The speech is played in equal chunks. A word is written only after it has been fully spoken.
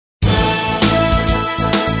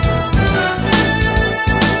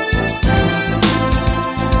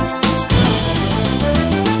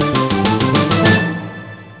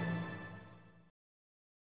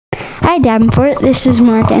Hi Davenport, this is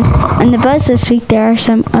Morgan. On the Buzz this week there are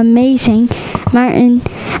some amazing Martin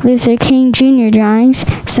Luther King Jr. drawings,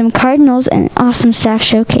 some cardinals, and an awesome staff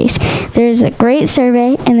showcase. There is a great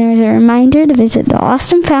survey and there is a reminder to visit the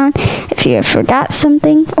Lost and Found if you have forgot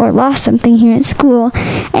something or lost something here at school.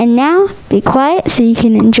 And now, be quiet so you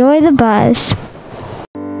can enjoy the Buzz.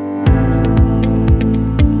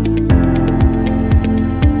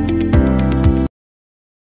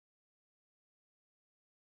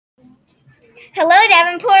 Hello,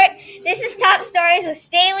 Davenport. This is Top Stories with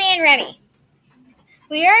Staley and Remy.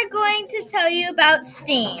 We are going to tell you about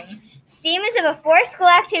STEAM. STEAM is a before-school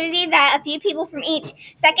activity that a few people from each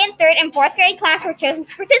 2nd, 3rd, and 4th grade class were chosen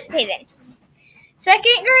to participate in.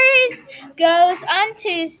 2nd grade goes on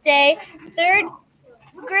Tuesday, 3rd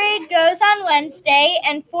grade goes on Wednesday,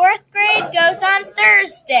 and 4th grade goes on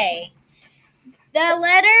Thursday. The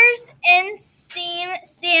letters in STEAM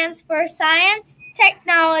stands for science,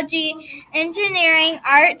 technology, engineering,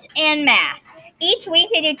 art, and math. Each week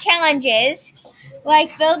they do challenges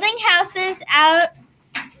like building houses out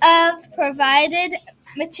of provided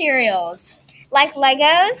materials, like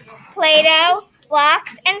Legos, Play-Doh,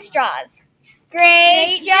 blocks, and straws.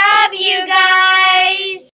 Great job, you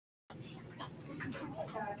guys!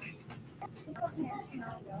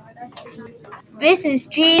 Mrs.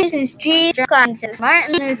 G. Classes,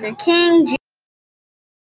 Martin Luther King Jr.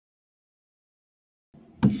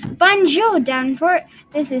 Bonjour, Davenport.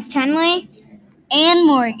 This is Tenley and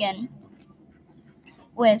Morgan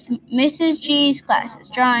with Mrs. G's classes,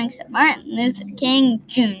 drawings of Martin Luther King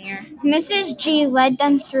Jr. Mrs. G led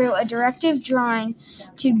them through a directive drawing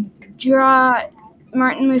to draw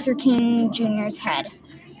Martin Luther King Jr.'s head.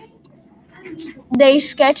 They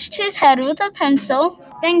sketched his head with a pencil,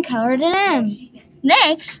 then colored it in.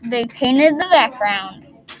 Next, they painted the background.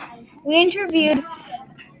 We interviewed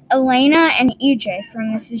Elena and EJ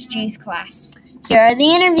from Mrs. G's class. Here are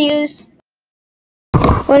the interviews.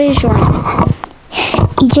 What is your name?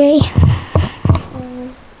 EJ.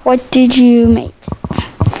 What did you make?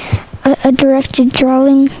 A directed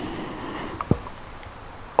drawing.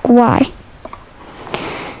 Why?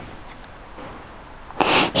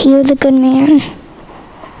 He was a good man.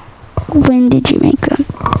 When did you make them?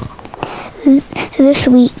 This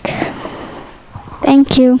week.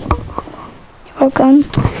 Thank you. You're welcome.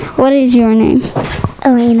 What is your name?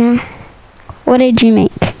 Elena. What did you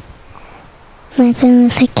make? Martin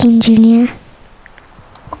Luther King Jr.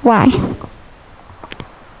 Why?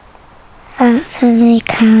 For the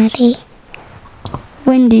equality.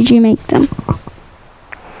 When did you make them?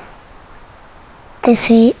 This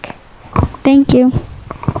week. Thank you.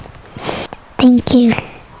 Thank you.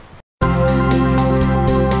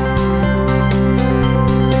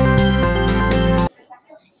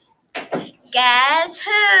 Guess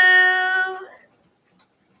who?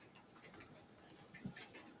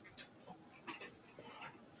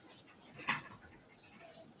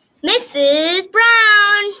 Mrs. Brown.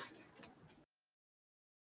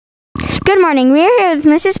 Good morning. We are here with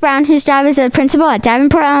Mrs. Brown, whose job is a principal at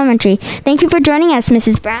Davenport Elementary. Thank you for joining us,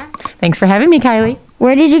 Mrs. Brown. Thanks for having me, Kylie.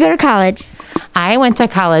 Where did you go to college? I went to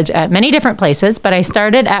college at many different places, but I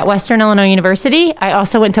started at Western Illinois University. I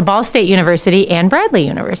also went to Ball State University and Bradley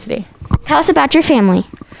University. Tell us about your family.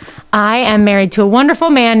 I am married to a wonderful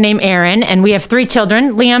man named Aaron, and we have 3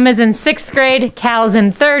 children. Liam is in 6th grade, Cal's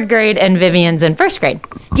in 3rd grade, and Vivian's in 1st grade.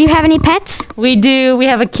 Do you have any pets? We do. We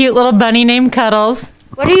have a cute little bunny named Cuddles.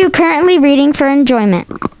 What are you currently reading for enjoyment?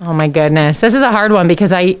 Oh my goodness. This is a hard one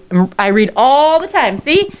because I read all the time.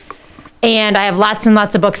 See? And I have lots and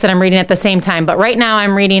lots of books that I'm reading at the same time. But right now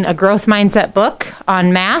I'm reading a growth mindset book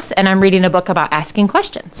on math, and I'm reading a book about asking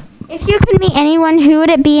questions. If you could meet anyone, who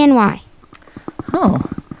would it be and why? Oh,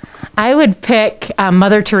 I would pick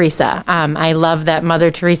Mother Teresa. I love that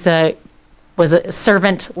Mother Teresa was a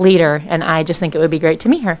servant leader, and I just think it would be great to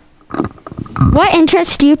meet her. What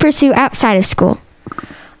interests do you pursue outside of school?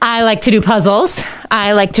 I like to do puzzles.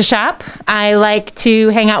 I like to shop. I like to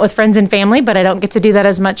hang out with friends and family, but I don't get to do that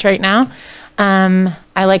as much right now.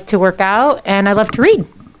 I like to work out, and I love to read.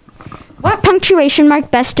 What punctuation mark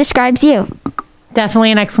best describes you?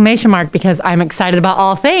 Definitely an exclamation mark because I'm excited about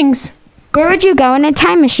all things. Where would you go in a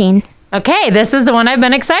time machine? Okay, this is the one I've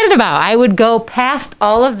been excited about. I would go past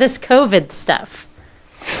all of this COVID stuff.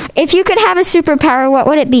 If you could have a superpower, what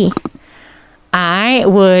would it be? I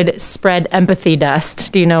would spread empathy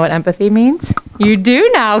dust. Do you know what empathy means? You do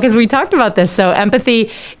now because we talked about this. So empathy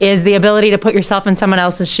is the ability to put yourself in someone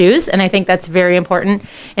else's shoes, and I think that's very important.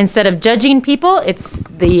 Instead of judging people, it's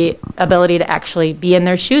the ability to actually be in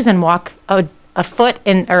their shoes and walk a foot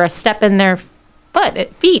in or a step in their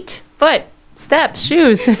foot, steps,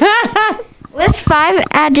 shoes. List 5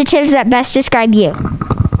 adjectives that best describe you.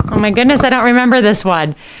 Oh my goodness, I don't remember this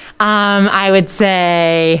one. I would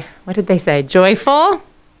say, what did they say? Joyful,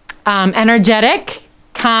 energetic,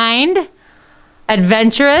 kind,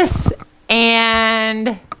 adventurous,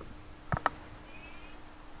 and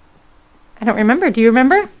I don't remember. Do you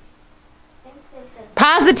remember?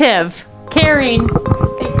 Positive, caring.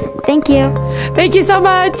 Thank you. Thank you so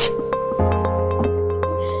much.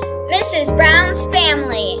 Mrs. Brown's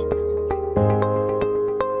family.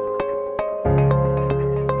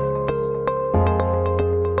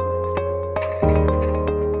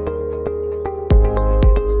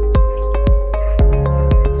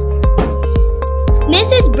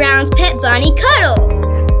 Mrs. Brown's pet bunny Cuddles.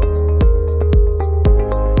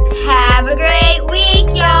 Have a great week,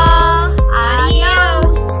 y'all.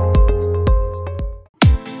 Adios.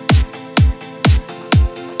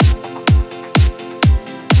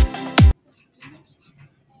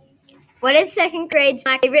 What is second grade's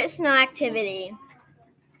favorite snow activity?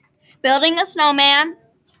 Building a snowman,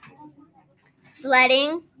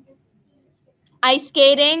 sledding, ice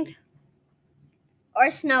skating, or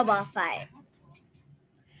snowball fight?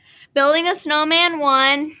 Building a snowman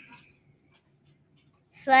 1,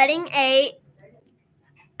 sledding 8,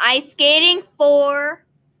 ice skating 4,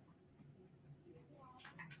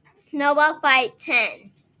 snowball fight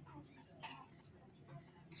 10.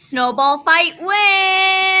 Snowball fight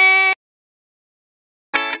win!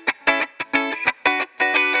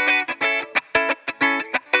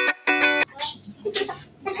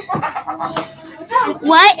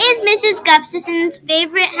 What is Mrs. Gustafson's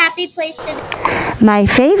favorite happy place to be? My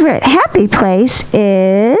favorite happy place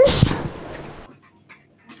is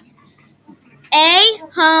A,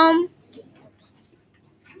 home.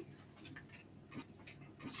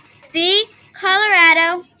 B,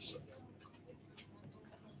 Colorado.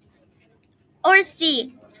 Or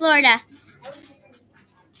C, Florida.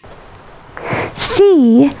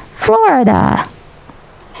 C, Florida.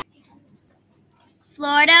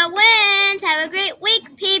 Florida wins. Have a great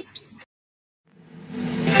week, peeps.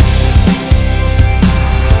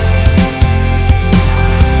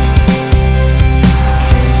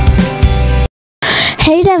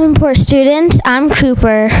 Hey Davenport students, I'm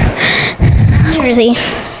Cooper, Jersey,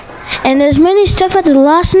 and there's many stuff at the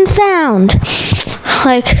Lost and Found,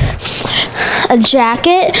 like a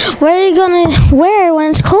jacket. What are you gonna wear when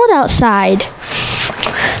it's cold outside?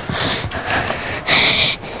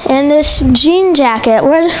 And this jean jacket.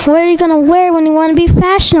 What are you gonna wear when you want to be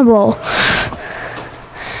fashionable?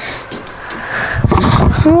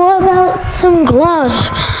 And what about some gloves?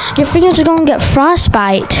 Your fingers are gonna get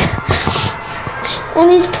frostbite.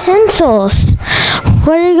 And these pencils.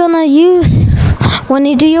 What are you gonna use when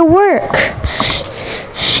you do your work?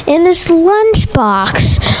 And this lunch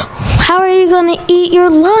box. How are you gonna eat your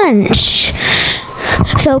lunch?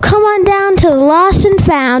 So come on down to the Lost and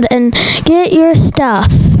Found and get your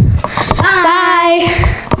stuff.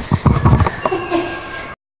 Bye.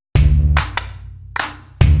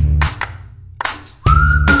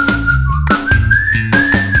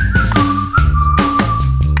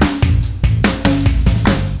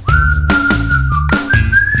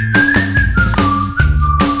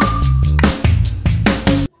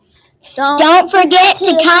 Don't forget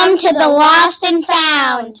to come to the Lost and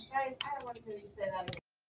Found.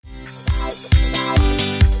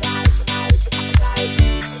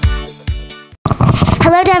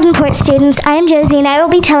 Hello Davenport students, I am Josie and I will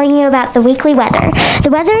be telling you about the weekly weather. The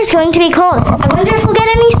weather is going to be cold. I wonder if we'll get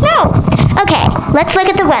any snow. Okay, let's look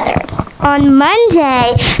at the weather. On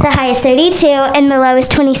Monday, the high is 32 and the low is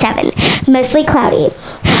 27, mostly cloudy.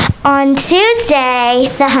 On Tuesday,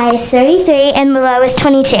 the high is 33 and the low is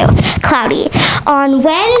 22, cloudy. On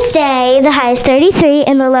Wednesday, the high is 33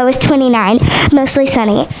 and the low is 29, mostly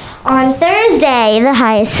sunny. On Thursday, the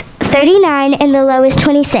high is 39 and the low is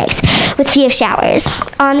 26, with few showers.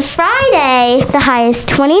 On Friday, the high is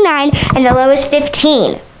 29 and the low is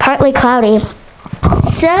 15, partly cloudy.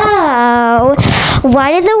 So,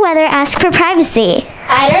 why did the weather ask for privacy?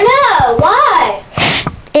 I don't know. Why?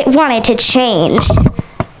 It wanted to change.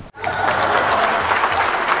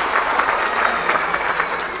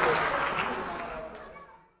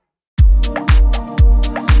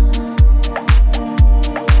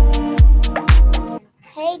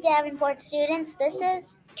 Hey Davenport students, this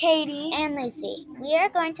is Katie and Lucy. We are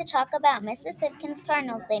going to talk about Mrs. Simpkins'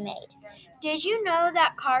 cardinals they made. Did you know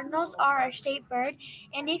that cardinals are our state bird?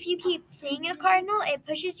 And if you keep seeing a cardinal, it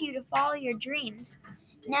pushes you to follow your dreams.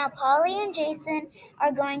 Now Polly and Jason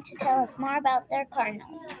are going to tell us more about their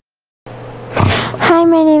cardinals. Hi,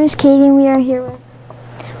 my name is Katie and we are here with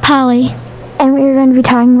Polly. And we are going to be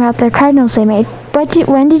talking about their cardinals they made.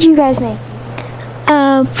 When did you guys make these?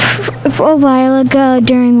 a while ago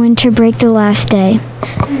during winter break, the last day.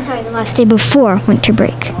 The last day before winter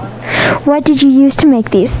break. What did you use to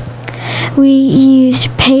make these? We used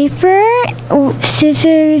paper,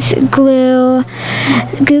 scissors, glue,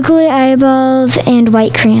 googly eyeballs, and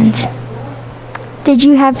white crayons. Did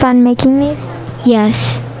you have fun making these?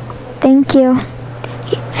 Yes. Thank you.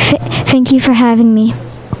 Thank you for having me.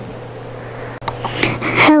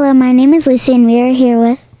 Hello, my name is Lucy, and we are here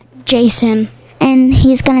with Jason. and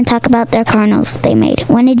he's going to talk about their cardinals they made.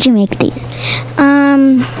 When did you make these?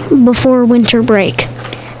 Before winter break.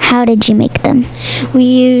 How did you make them? We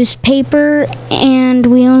used paper and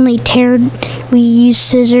we used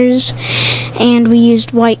scissors and we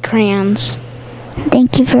used white crayons.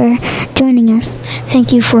 Thank you for joining us.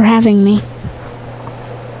 Thank you for having me.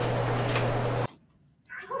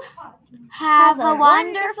 Have a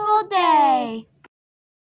wonderful day.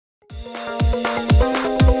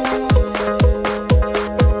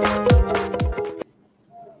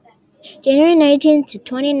 January 19th to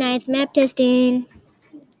 29th, map testing.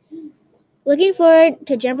 Looking forward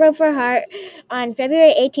to Jump Rope for Heart on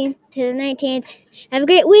February 18th to the 19th. Have a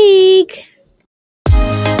great week!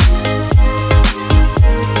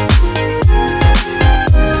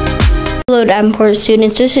 Hello, Davenport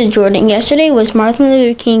students. This is Jordan. Yesterday was Martin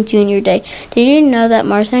Luther King Jr. Day. Did you know that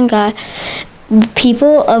Martin got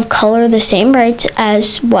people of color the same rights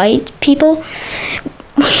as white people?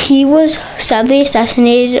 He was sadly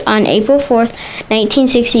assassinated on April 4th,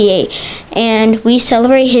 1968, and we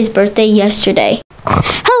celebrate his birthday yesterday.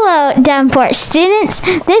 Hello, Davenport students.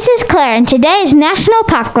 This is Claire, and today is National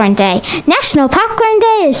Popcorn Day. National Popcorn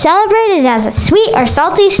Day is celebrated as a sweet or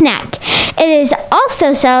salty snack. It is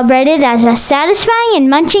also celebrated as a satisfying and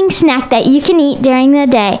munching snack that you can eat during the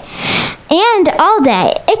day and all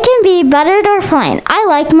day. It can be buttered or plain. I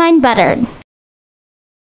like mine buttered.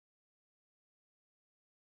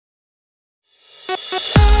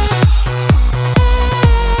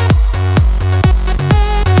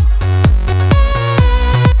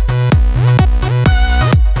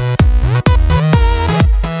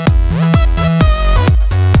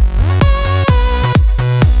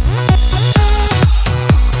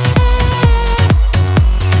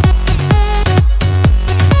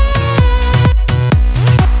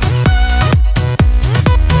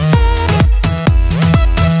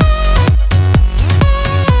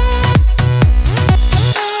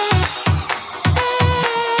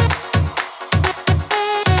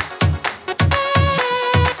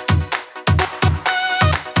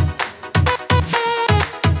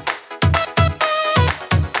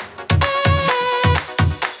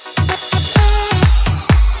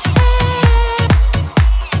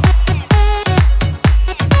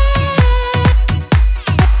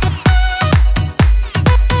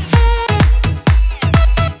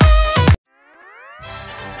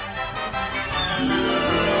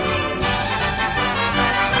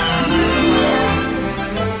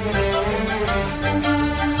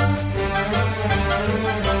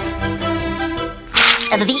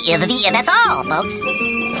 That's all, folks.